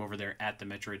find him over there at the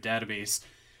Metroid Database.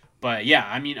 But yeah,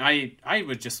 I mean, I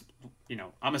would just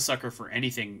I'm a sucker for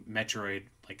anything Metroid,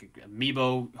 like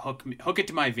Amiibo. Hook it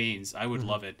to my veins. I would Mm-hmm.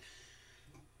 love it.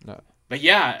 No. But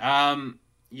yeah,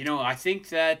 I think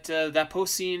that that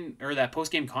post scene or that post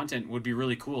game content would be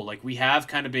really cool. Like we have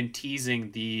kind of been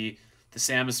teasing the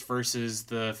Samus versus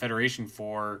the Federation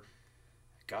for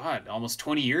God almost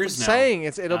 20 I'm years now. saying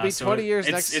it'll be So 20 years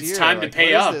it's next year. time to Like,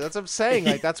 pay what is up. it? That's what I'm saying.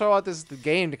 Like that's why I want this the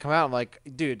game to come out. I'm like,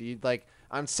 dude,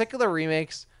 I'm sick of the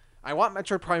remakes. I want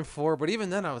Metroid Prime 4, but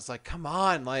even then I was like, come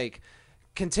on, like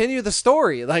continue the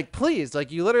story. Like please,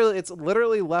 like it's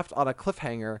literally left on a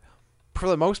cliffhanger for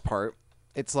the most part.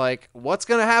 It's like what's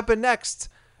going to happen next?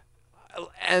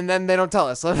 And then they don't tell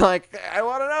us. I'm like, I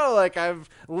want to know. Like I've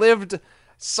lived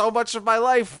so much of my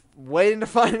life waiting to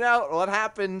find out what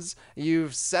happens.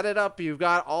 You've set it up. You've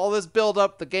got all this build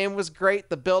up. The game was great.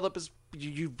 The build up is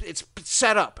it's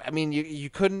set up. I mean, you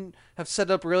couldn't have set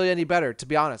it up really any better. To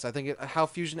be honest, I think how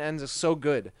Fusion ends is so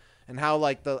good, and how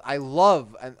like I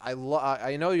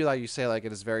know you say like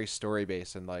it is very story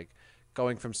based and like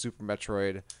going from Super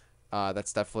Metroid.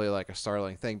 That's definitely like a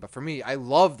startling thing. But for me, I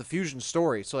love the Fusion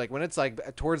story. So like when it's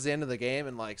like towards the end of the game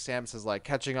and like Samus is like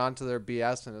catching on to their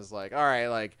BS and is like, all right,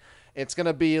 like it's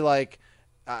gonna be like,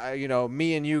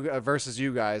 me and you versus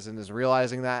you guys, and is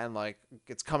realizing that and like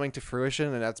it's coming to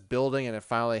fruition and that's building and it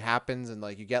finally happens and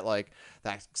like you get like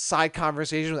that side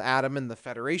conversation with Adam and the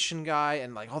Federation guy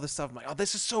and like all this stuff. I'm like, oh,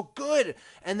 this is so good,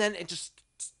 and then it just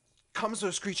comes to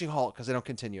a screeching halt because they don't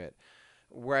continue it.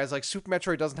 Whereas like Super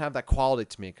Metroid doesn't have that quality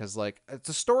to me because like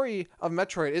the story of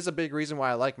Metroid is a big reason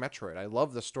why I like Metroid. I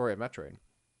love the story of Metroid,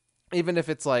 even if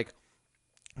it's like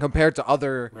compared to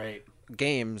other Right.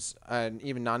 games and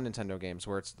even non-Nintendo games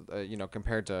where it's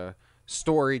compared to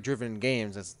story-driven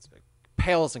games, it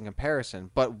pales in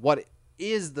comparison. But what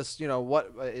is this?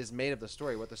 What is made of the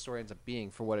story? What the story ends up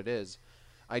being for what it is.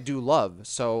 I do love.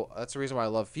 So that's the reason why I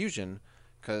love Fusion,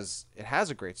 because it has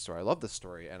a great story. I love the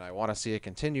story, and I want to see it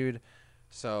continued.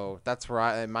 So that's where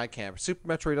in my camp. Super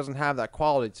Metroid doesn't have that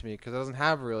quality to me because it doesn't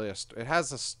have really it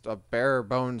has a bare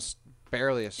bones,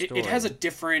 barely a story. It has a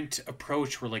different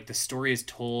approach where like the story is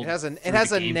told. It has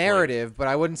a narrative, but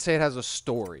I wouldn't say it has a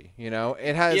story. You know,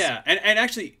 it has. Yeah, and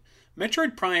actually,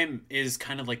 Metroid Prime is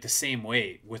kind of like the same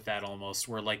way with that almost,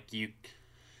 where like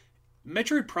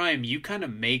Metroid Prime, you kind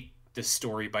of make the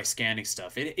story by scanning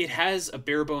stuff. It has a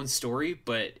bare bones story,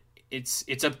 but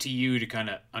it's up to you to kind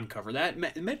of uncover that.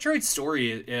 Metroid's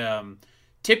story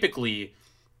typically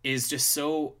is just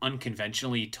so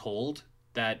unconventionally told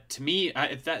that to me,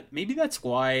 maybe that's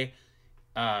why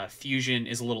Fusion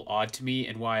is a little odd to me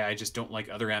and why I just don't like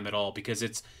Other M at all, because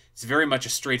it's very much a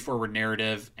straightforward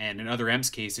narrative, and in Other M's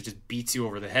case, it just beats you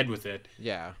over the head with it.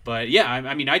 Yeah. But yeah,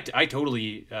 I mean, I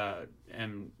totally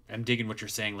am digging what you're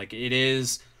saying. Like it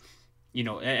is.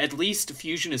 At least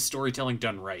Fusion is storytelling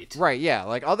done right. Right, yeah.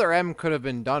 Like Other M could have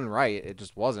been done right. It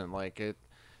just wasn't. Like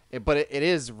but it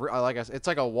is like I said, it's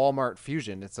like a Walmart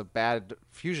Fusion. It's a bad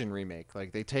Fusion remake.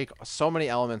 Like they take so many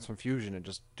elements from Fusion and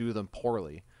just do them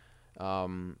poorly.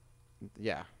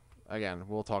 Yeah. Again,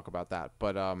 we'll talk about that.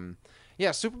 But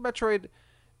yeah, Super Metroid.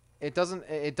 It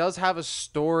does have a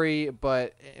story,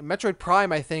 but Metroid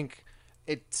Prime, I think,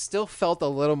 it still felt a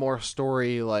little more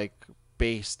story like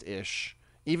based ish.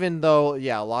 Even though,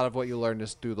 yeah, a lot of what you learn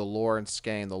is through the lore and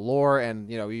scanning the lore, and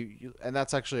and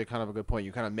that's actually kind of a good point.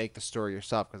 You kind of make the story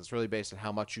yourself because it's really based on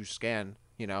how much you scan,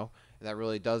 and that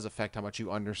really does affect how much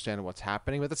you understand what's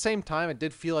happening. But at the same time, it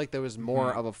did feel like there was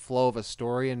more of a flow of a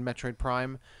story in Metroid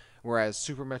Prime, whereas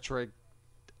Super Metroid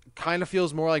kind of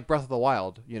feels more like Breath of the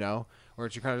Wild, where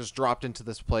you kind of just dropped into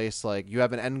this place, like you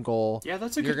have an end goal. Yeah,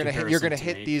 that's a good You're gonna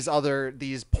hit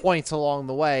these points along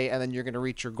the way, and then you're gonna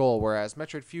reach your goal. Whereas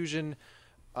Metroid Fusion.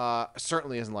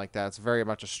 Certainly isn't like that. It's very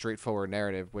much a straightforward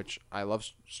narrative, which I love.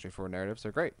 Straightforward narratives,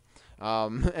 they're great.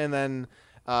 And then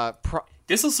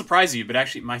this will surprise you, but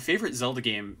actually my favorite Zelda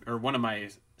game, or one of my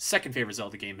second favorite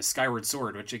Zelda game, is Skyward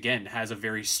Sword, which again has a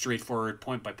very straightforward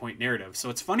point by point narrative. So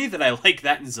it's funny that I like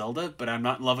that in Zelda, but I'm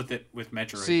not in love with it with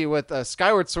Metroid. See, with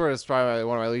Skyward Sword is probably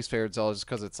one of my least favorite Zeldas just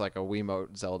because it's like a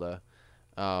Wiimote Zelda.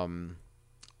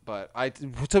 But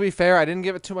to be fair, I didn't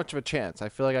give it too much of a chance. I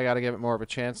feel like I got to give it more of a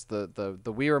chance. The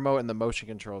Wii remote and the motion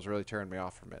controls really turned me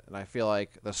off from it, and I feel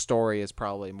like the story is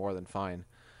probably more than fine.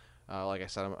 Like I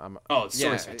said, the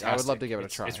story's fantastic. I would love to give it a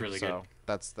try. It's really good.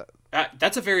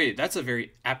 That's a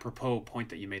very apropos point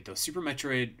that you made, though. Super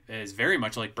Metroid is very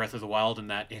much like Breath of the Wild in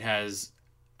that it has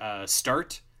a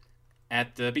start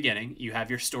at the beginning. You have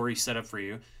your story set up for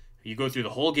you. You go through the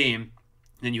whole game,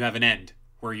 then you have an end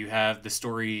where you have the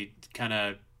story kind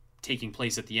of taking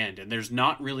place at the end, and there's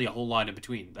not really a whole lot in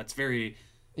between. That's very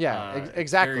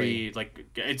exactly.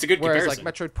 It's a good Whereas comparison.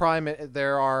 Like Metroid Prime,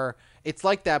 it's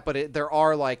like that, but there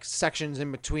are like sections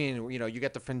in between. You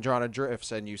get the Phendrana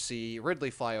drifts, and you see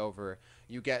Ridley fly over.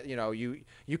 You get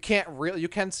you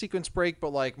can sequence break, but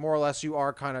like more or less you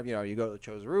are kind of you go to the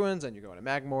Chosen Ruins, and you're going to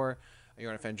Magmore.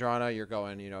 You're going to Phendrana. You're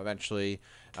going eventually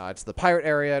to the pirate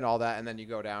area and all that, and then you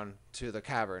go down to the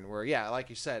cavern where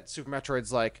like you said, Super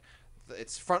Metroid's like.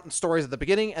 It's front and stories at the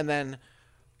beginning, and then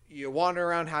you wander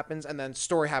around happens, and then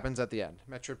story happens at the end.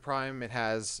 Metroid Prime, it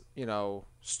has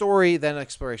story then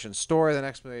exploration, story then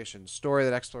exploration, story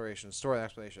then exploration, story then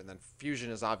exploration. Then Fusion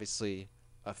is obviously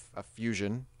a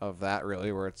fusion of that,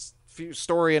 really, where it's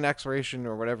story and exploration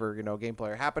or whatever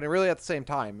gameplay are happening really at the same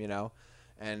time,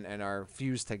 and are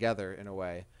fused together in a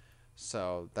way.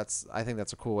 So I think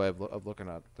that's a cool way of looking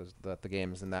at the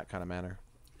games in that kind of manner.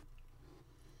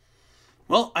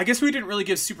 Well, I guess we didn't really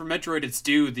give Super Metroid its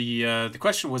due. The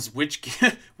question was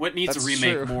what needs a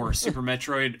remake more, Super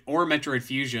Metroid or Metroid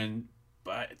Fusion?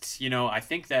 But I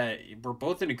think that we're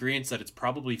both in agreement that it's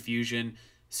probably Fusion.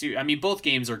 So, I mean, both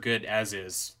games are good as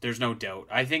is. There's no doubt.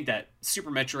 I think that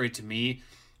Super Metroid to me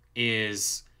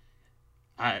is.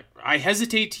 I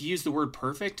hesitate to use the word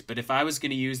perfect, but if I was going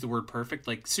to use the word perfect,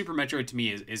 like Super Metroid to me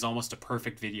is almost a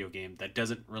perfect video game that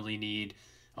doesn't really need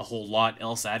a whole lot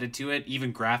else added to it.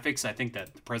 Even graphics, I think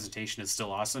that the presentation is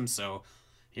still awesome. So,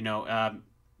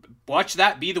 watch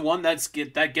that be the one that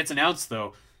gets announced,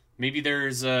 though. Maybe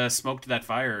there's smoke to that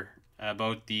fire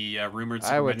about the rumored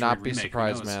Super Metroid remake. I would not be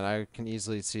surprised, man. I can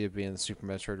easily see it being the Super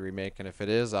Metroid remake, and if it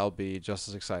is, I'll be just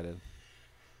as excited.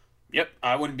 Yep,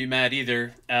 I wouldn't be mad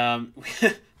either.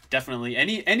 Definitely.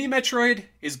 Any Metroid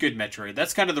is good Metroid.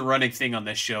 That's kind of the running thing on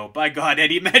this show. By God,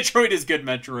 any Metroid is good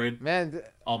Metroid. Man,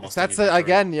 almost. That's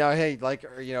again, hey, like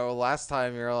last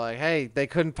time you're like, hey, they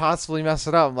couldn't possibly mess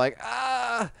it up. I'm like,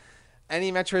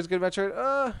 any Metroid's good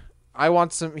Metroid. I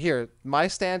want some here. My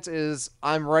stance is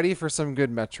I'm ready for some good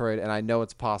Metroid, and I know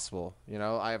it's possible.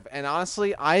 And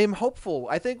honestly, I am hopeful.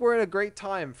 I think we're in a great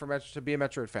time for to be a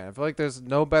Metroid fan. I feel like there's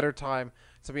no better time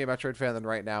to be a Metroid fan than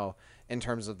right now in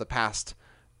terms of the past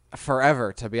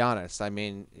forever, to be honest. I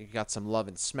mean, you got some love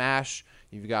in Smash.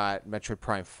 You've got Metroid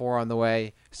Prime 4 on the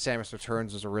way. Samus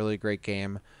Returns was a really great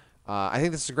game. I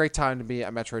think this is a great time to be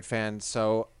a Metroid fan.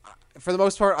 So, for the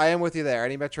most part, I am with you there.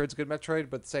 Any Metroid's a good Metroid,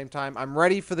 but at the same time, I'm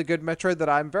ready for the good Metroid that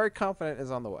I'm very confident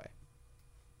is on the way.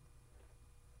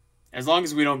 As long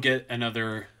as we don't get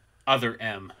another Other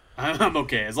M, I'm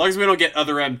okay. As long as we don't get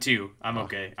Other M2, I'm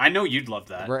okay. I know you'd love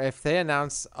that. If they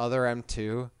announce Other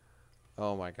M2,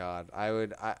 oh my god,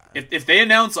 If they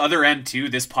announce Other M2,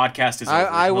 this podcast is over.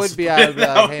 I would be like,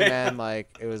 hey man,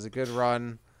 like it was a good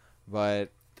run,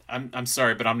 but I'm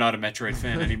sorry, but I'm not a Metroid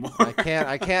fan anymore.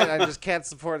 I just can't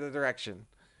support the direction.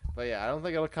 But yeah, I don't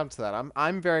think it'll come to that.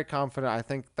 I'm very confident. I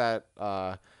think that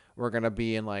we're gonna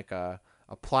be in like a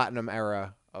platinum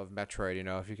era of Metroid.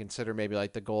 If you consider maybe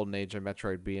like the golden age of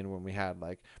Metroid being when we had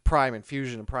like Prime and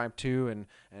Fusion and Prime 2 and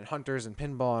Hunters and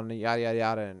Pinball and yada yada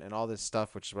yada and all this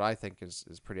stuff, which is what I think is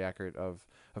pretty accurate of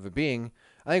it being.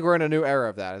 I think we're in a new era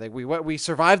of that. I think we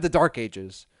survived the Dark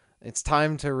Ages. It's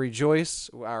time to rejoice.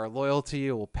 Our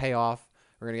loyalty will pay off.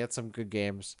 We're going to get some good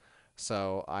games.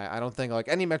 So I don't think like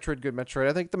any Metroid, good Metroid.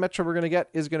 I think the Metroid we're going to get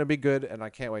is going to be good, and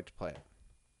I can't wait to play it.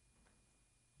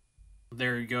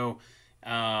 There you go.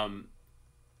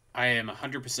 I am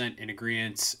 100% in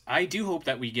agreement. I do hope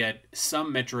that we get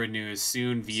some Metroid news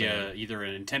soon via either a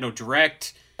Nintendo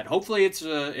Direct. And hopefully it's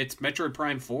Metroid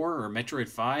Prime 4 or Metroid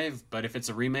 5, but if it's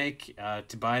a remake,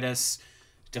 to bide us...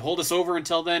 to hold us over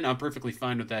until then, I'm perfectly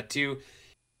fine with that too.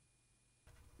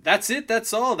 That's it.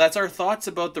 That's all. That's our thoughts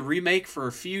about the remake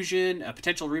for Fusion, a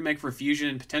potential remake for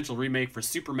Fusion, potential remake for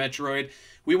Super Metroid.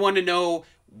 We want to know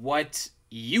what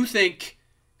you think,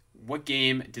 what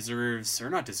game deserves, or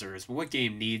not deserves, but what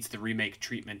game needs the remake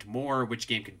treatment more, which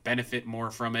game could benefit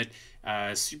more from it,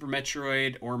 Super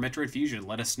Metroid or Metroid Fusion.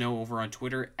 Let us know over on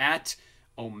Twitter at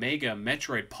Omega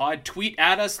Metroid Pod. Tweet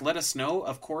at us, let us know,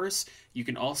 of course. You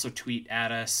can also tweet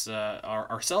at us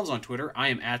ourselves on Twitter. I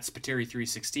am at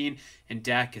Spiteri316 and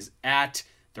Dak is at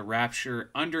the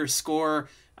Rapture _.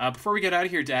 Before we get out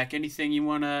of here, Dak, anything you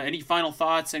wanna, any final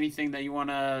thoughts, anything that you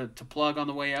wanna to plug on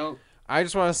the way out? I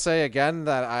just want to say again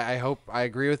that I hope I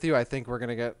agree with you. I think we're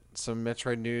gonna get some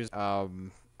Metroid news.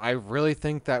 I really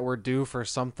think that we're due for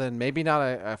something, maybe not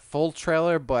a full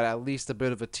trailer, but at least a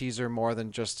bit of a teaser more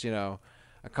than just,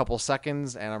 a couple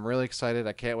seconds, and I'm really excited.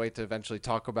 I can't wait to eventually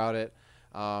talk about it.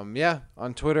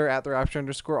 On Twitter at the Rapture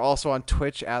 _, also on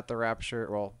Twitch at the Rapture,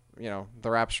 the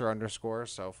Rapture _,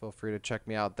 so feel free to check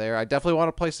me out there. I definitely want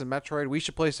to play some Metroid. We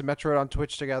should play some Metroid on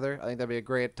Twitch together. I think that'd be a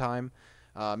great time.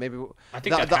 Maybe I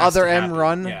think the Other M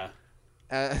run. Yeah.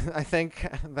 I think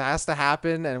that has to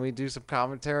happen, and we do some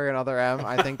commentary on Other M.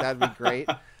 I think that'd be great.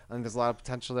 I think there's a lot of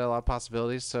potential there, a lot of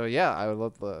possibilities. So yeah, I would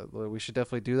love. We should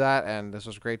definitely do that. And this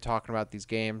was great talking about these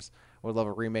games. Would love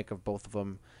a remake of both of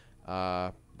them.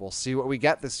 We'll see what we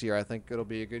get this year. I think it'll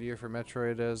be a good year for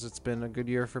Metroid, as it's been a good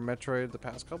year for Metroid the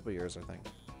past couple of years, I think.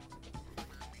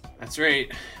 That's right.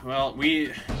 Well,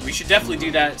 we should definitely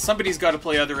do that. Somebody's got to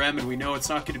play Other M, and we know it's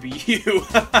not going to be you.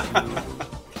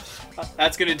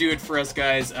 That's going to do it for us,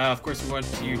 guys. Of course, we want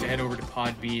you to head over to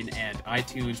Podbean and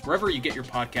iTunes, wherever you get your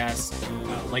podcasts.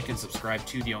 Like and subscribe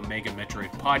to the Omega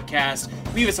Metroid podcast.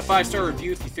 Leave us a 5-star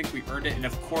review if you think we earned it. And,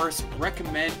 of course,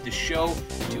 recommend the show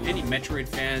to any Metroid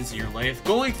fans in your life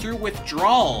going through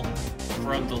withdrawal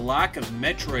from the lack of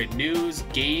Metroid news,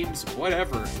 games,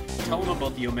 whatever. Tell them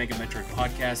about the Omega Metroid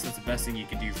podcast. That's the best thing you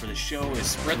can do for the show,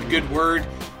 is spread the good word.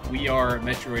 We are a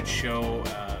Metroid show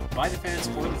by the fans,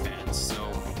 for the fans. So,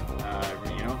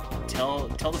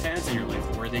 tell the fans in your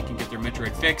life where they can get their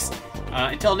Metroid fix.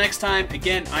 Until next time,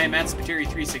 again, I am at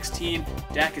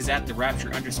Spiteri316. Dak is at the Rapture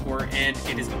 _, and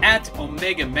it is at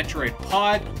Omega Metroid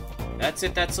Pod. That's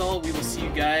it. That's all. We will see you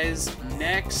guys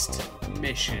next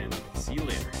mission. See you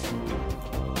later.